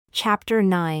Chapter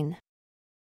 9.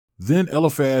 Then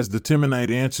Eliphaz the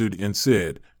Temanite answered and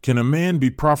said, Can a man be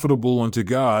profitable unto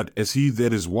God as he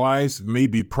that is wise may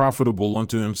be profitable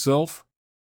unto himself?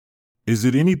 Is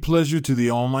it any pleasure to the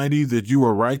Almighty that you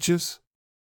are righteous?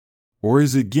 Or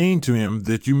is it gain to him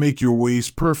that you make your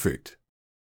ways perfect?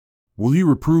 Will he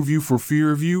reprove you for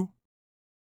fear of you?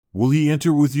 Will he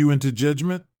enter with you into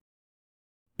judgment?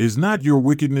 Is not your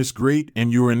wickedness great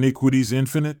and your iniquities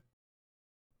infinite?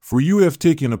 For you have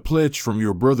taken a pledge from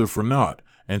your brother for naught,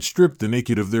 and stripped the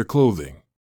naked of their clothing.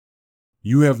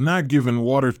 You have not given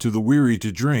water to the weary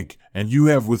to drink, and you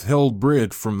have withheld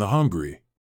bread from the hungry.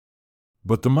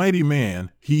 But the mighty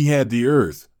man, he had the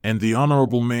earth, and the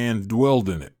honorable man dwelled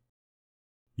in it.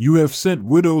 You have sent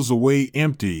widows away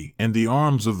empty, and the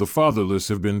arms of the fatherless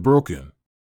have been broken.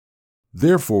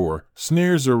 Therefore,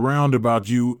 snares are round about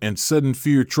you, and sudden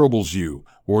fear troubles you,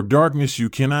 or darkness you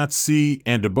cannot see,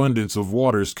 and abundance of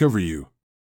waters cover you.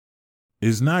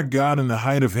 Is not God in the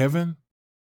height of heaven?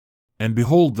 And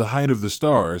behold the height of the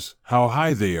stars, how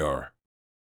high they are.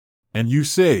 And you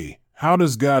say, How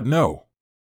does God know?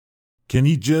 Can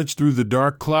he judge through the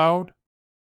dark cloud?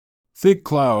 Thick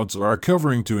clouds are a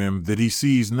covering to him that he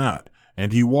sees not,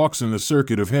 and he walks in the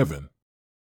circuit of heaven.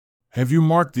 Have you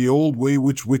marked the old way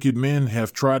which wicked men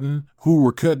have trodden, who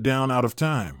were cut down out of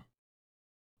time?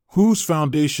 Whose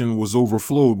foundation was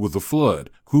overflowed with a flood,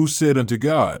 who said unto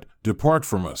God, Depart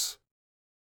from us.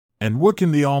 And what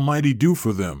can the Almighty do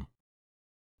for them?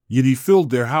 Yet he filled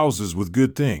their houses with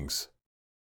good things.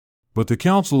 But the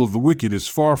counsel of the wicked is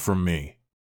far from me.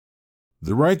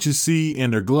 The righteous see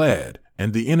and are glad,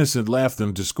 and the innocent laugh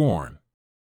them to scorn.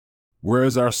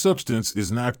 Whereas our substance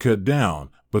is not cut down,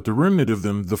 but the remnant of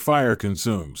them the fire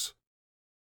consumes.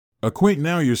 Acquaint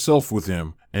now yourself with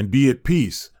him, and be at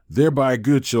peace, thereby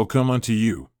good shall come unto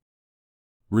you.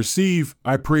 Receive,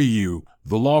 I pray you,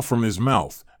 the law from his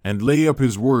mouth, and lay up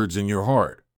his words in your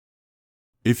heart.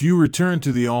 If you return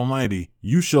to the Almighty,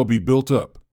 you shall be built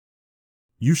up.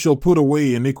 You shall put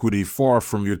away iniquity far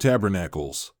from your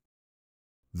tabernacles.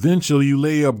 Then shall you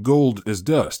lay up gold as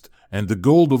dust, and the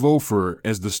gold of Ophir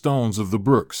as the stones of the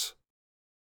brooks.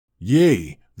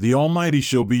 Yea, the Almighty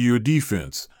shall be your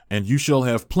defense, and you shall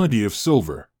have plenty of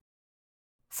silver.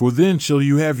 For then shall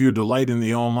you have your delight in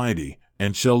the Almighty,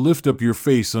 and shall lift up your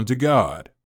face unto God.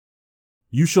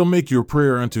 You shall make your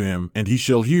prayer unto him, and he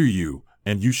shall hear you,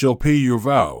 and you shall pay your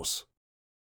vows.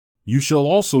 You shall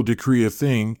also decree a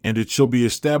thing, and it shall be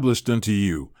established unto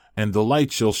you, and the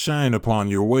light shall shine upon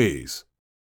your ways.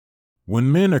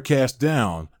 When men are cast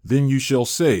down, then you shall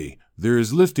say, There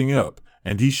is lifting up,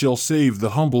 and he shall save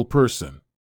the humble person.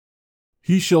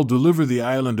 He shall deliver the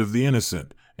island of the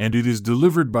innocent, and it is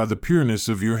delivered by the pureness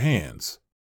of your hands.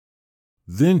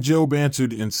 Then Job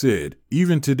answered and said,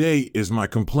 Even today is my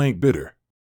complaint bitter.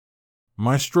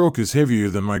 My stroke is heavier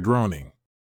than my groaning.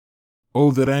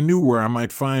 Oh, that I knew where I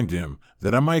might find him,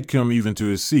 that I might come even to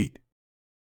his seat.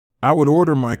 I would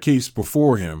order my case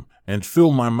before him, and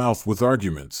fill my mouth with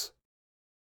arguments.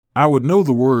 I would know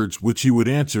the words which he would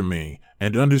answer me,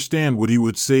 and understand what he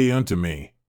would say unto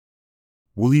me.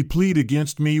 Will he plead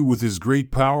against me with his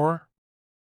great power?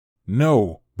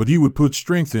 No, but he would put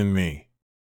strength in me.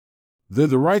 That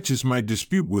the righteous might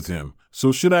dispute with him,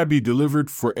 so should I be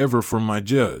delivered forever from my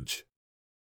judge.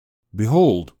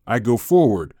 Behold, I go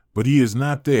forward, but he is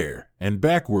not there, and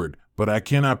backward, but I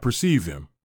cannot perceive him.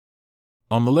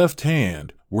 On the left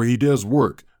hand, where he does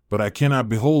work, but I cannot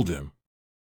behold him.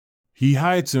 He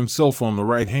hides himself on the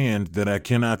right hand that I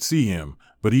cannot see him,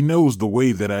 but he knows the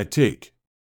way that I take.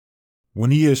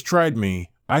 When he has tried me,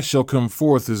 I shall come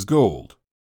forth as gold.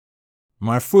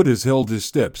 My foot has held his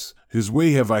steps, his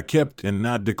way have I kept and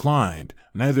not declined,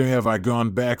 neither have I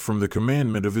gone back from the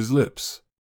commandment of his lips.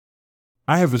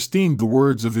 I have esteemed the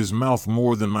words of his mouth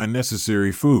more than my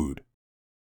necessary food.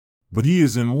 But he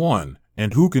is in one,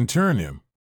 and who can turn him?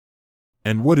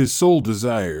 And what his soul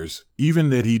desires, even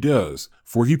that he does,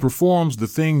 for he performs the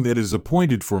thing that is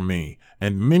appointed for me,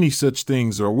 and many such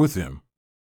things are with him.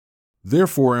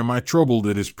 Therefore am I troubled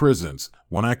at his presence,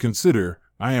 when I consider,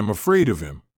 I am afraid of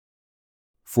him.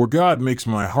 For God makes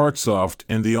my heart soft,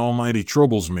 and the Almighty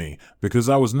troubles me, because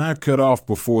I was not cut off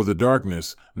before the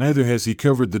darkness, neither has he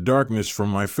covered the darkness from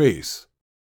my face.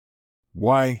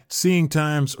 Why, seeing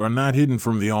times are not hidden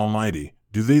from the Almighty,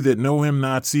 do they that know him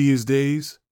not see his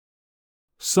days?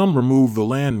 Some remove the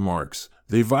landmarks,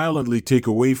 they violently take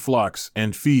away flocks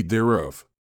and feed thereof.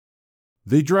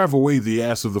 They drive away the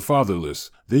ass of the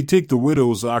fatherless, they take the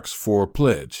widow's ox for a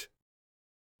pledge.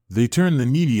 They turn the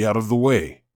needy out of the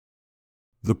way.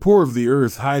 The poor of the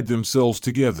earth hide themselves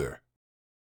together.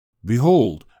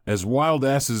 Behold, as wild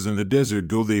asses in the desert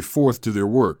go they forth to their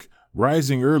work,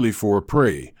 rising early for a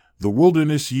prey, the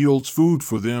wilderness yields food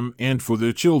for them and for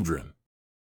their children.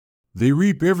 They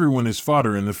reap everyone his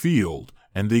fodder in the field,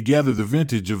 and they gather the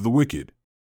vintage of the wicked.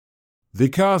 They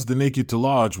cause the naked to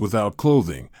lodge without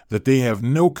clothing, that they have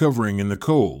no covering in the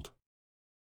cold.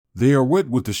 They are wet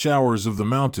with the showers of the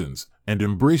mountains, and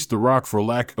embrace the rock for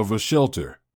lack of a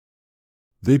shelter.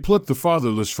 They pluck the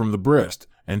fatherless from the breast,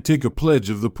 and take a pledge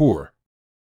of the poor.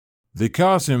 They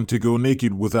cause him to go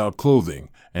naked without clothing,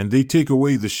 and they take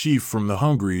away the sheaf from the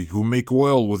hungry who make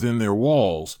oil within their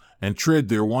walls, and tread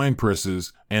their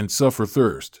winepresses, and suffer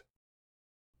thirst.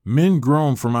 Men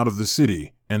groan from out of the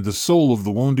city, and the soul of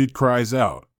the wounded cries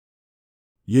out.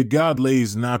 Yet God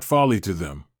lays not folly to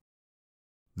them.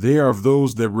 They are of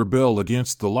those that rebel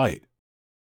against the light.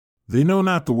 They know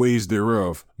not the ways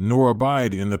thereof, nor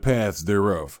abide in the paths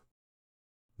thereof.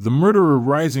 The murderer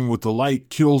rising with the light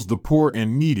kills the poor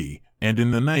and needy, and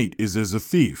in the night is as a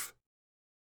thief.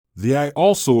 The eye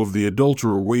also of the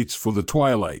adulterer waits for the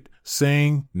twilight,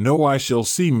 saying, No eye shall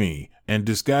see me, and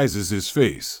disguises his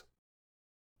face.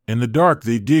 In the dark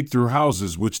they dig through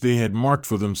houses which they had marked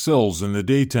for themselves in the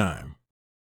daytime.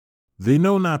 They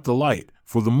know not the light,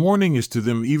 for the morning is to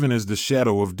them even as the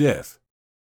shadow of death.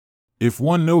 If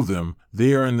one know them,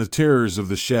 they are in the terrors of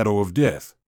the shadow of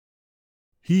death.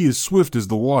 He is swift as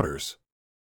the waters.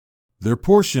 Their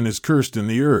portion is cursed in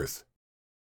the earth.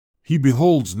 He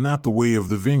beholds not the way of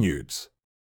the vineyards.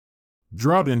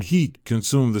 Drought and heat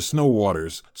consume the snow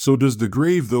waters, so does the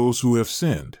grave those who have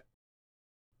sinned.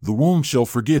 The womb shall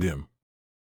forget him.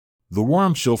 The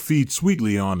worm shall feed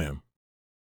sweetly on him.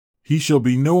 He shall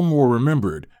be no more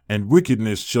remembered, and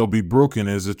wickedness shall be broken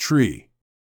as a tree.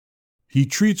 He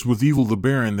treats with evil the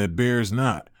barren that bears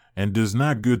not, and does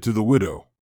not good to the widow.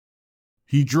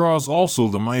 He draws also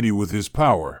the mighty with his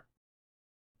power.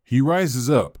 He rises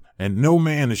up, and no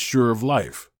man is sure of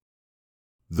life.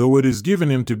 Though it is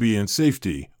given him to be in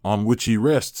safety, on which he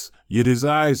rests, yet his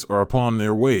eyes are upon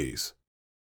their ways.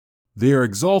 They are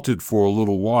exalted for a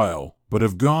little while, but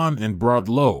have gone and brought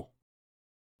low.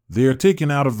 They are taken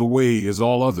out of the way as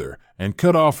all other, and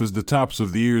cut off as the tops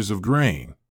of the ears of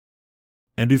grain.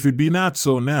 And if it be not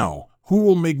so now, who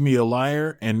will make me a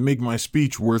liar and make my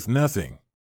speech worth nothing?